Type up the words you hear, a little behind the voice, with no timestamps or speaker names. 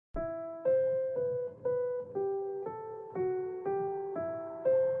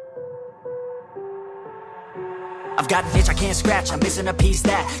I've got an itch I can't scratch, I'm missing a piece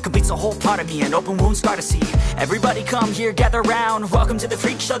that completes a whole part of me, an open wound scar to see. Everybody come here, gather round, welcome to the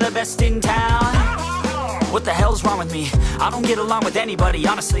freak show, the best in town. What the hell's wrong with me? I don't get along with anybody,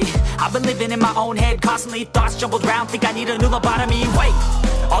 honestly. I've been living in my own head constantly, thoughts jumbled round, think I need a new lobotomy. Wait,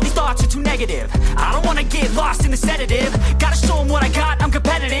 all these thoughts are too negative, I don't wanna get lost in the sedative. Gotta show them what I got, I'm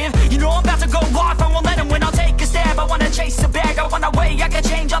competitive. You know I'm about to go off, I won't let them win, I'll take a stab. I wanna chase a bag, I wanna weigh, I can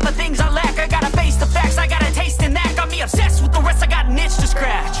change all the things I lack. I gotta face the facts, I got a taste in that. Got me obsessed with the rest, I got an itch to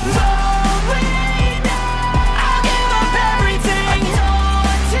scratch.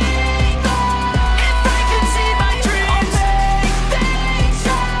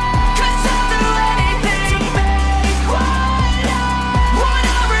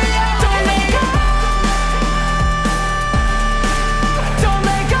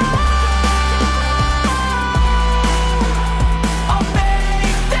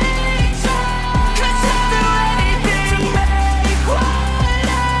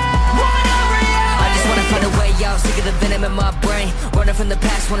 In my brain, running from the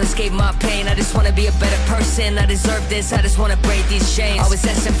past, wanna escape my pain. I just wanna be a better person, I deserve this, I just wanna break these chains. Always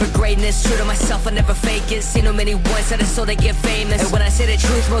asking for greatness, true to myself, I never fake it. Seen no many ones that are so they get famous. And when I say the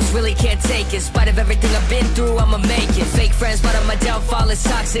truth, most really can't take it. In spite of everything I've been through, I'ma make it. Fake friends, but on my downfall is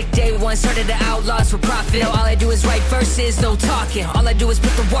toxic. Day one, started the outlaws for profit. Now all I do is write verses, no talking. All I do is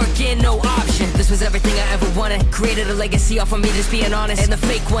put the work in, no option. This was everything I ever wanted, created a legacy off of me just being honest. And the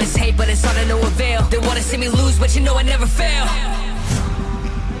fake ones hate, but it's all to no avail. They wanna see me lose, but you know I never fail.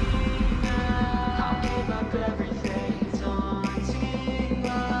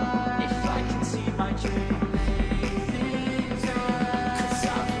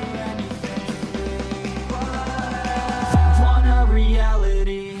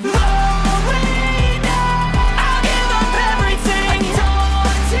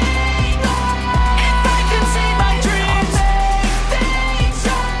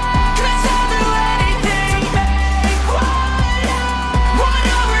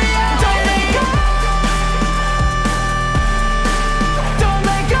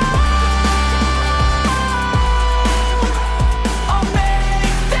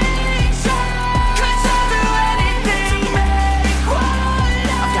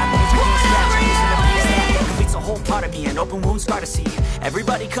 Open wound scar to see.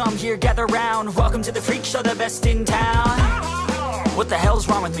 Everybody come here, gather round, welcome to the freak show, the best in town. What the hell's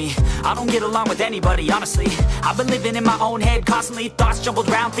wrong with me? I don't get along with anybody, honestly. I've been living in my own head constantly, thoughts jumbled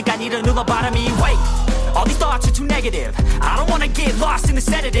round, think I need a new lobotomy. Wait, all these thoughts are too negative, I don't wanna get lost in the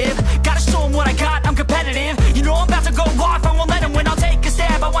sedative. Gotta show them what I got, I'm competitive. You know I'm about to go off, I won't let them win, I'll take a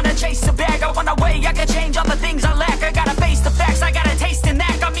stab. I wanna chase a bag, I wanna weigh, I can change all the things I lack. I gotta face the facts, I got a taste in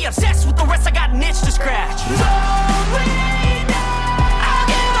that. Got me obsessed with the rest, I got an itch to scratch.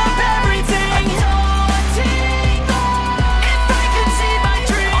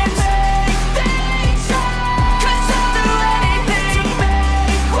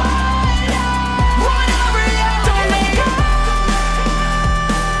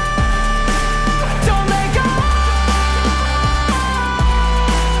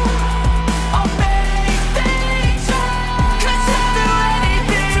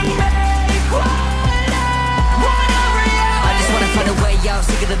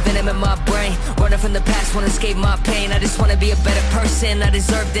 In my brain, running from the past, wanna escape my pain. I just wanna be a better person, I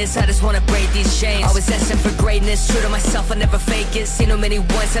deserve this, I just wanna break these chains. Always asking for greatness, true to myself, I never fake it. Seen no many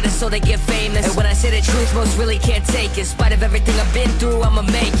ones that are so they get famous. And when I say the truth, most really can't take it. In spite of everything I've been through, I'ma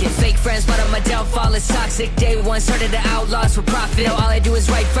make it. Fake friends, but on my downfall is toxic. Day one, started the outlaws for profit. Now all I do is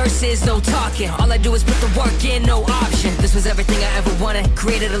write verses, no talking. All I do is put the work in, no option. This was everything I ever wanted,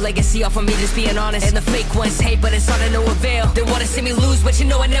 created a legacy off of me just being honest. And the fake ones hate, but it's all to no avail. They wanna see me lose, but you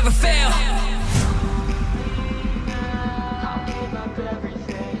know I never fail.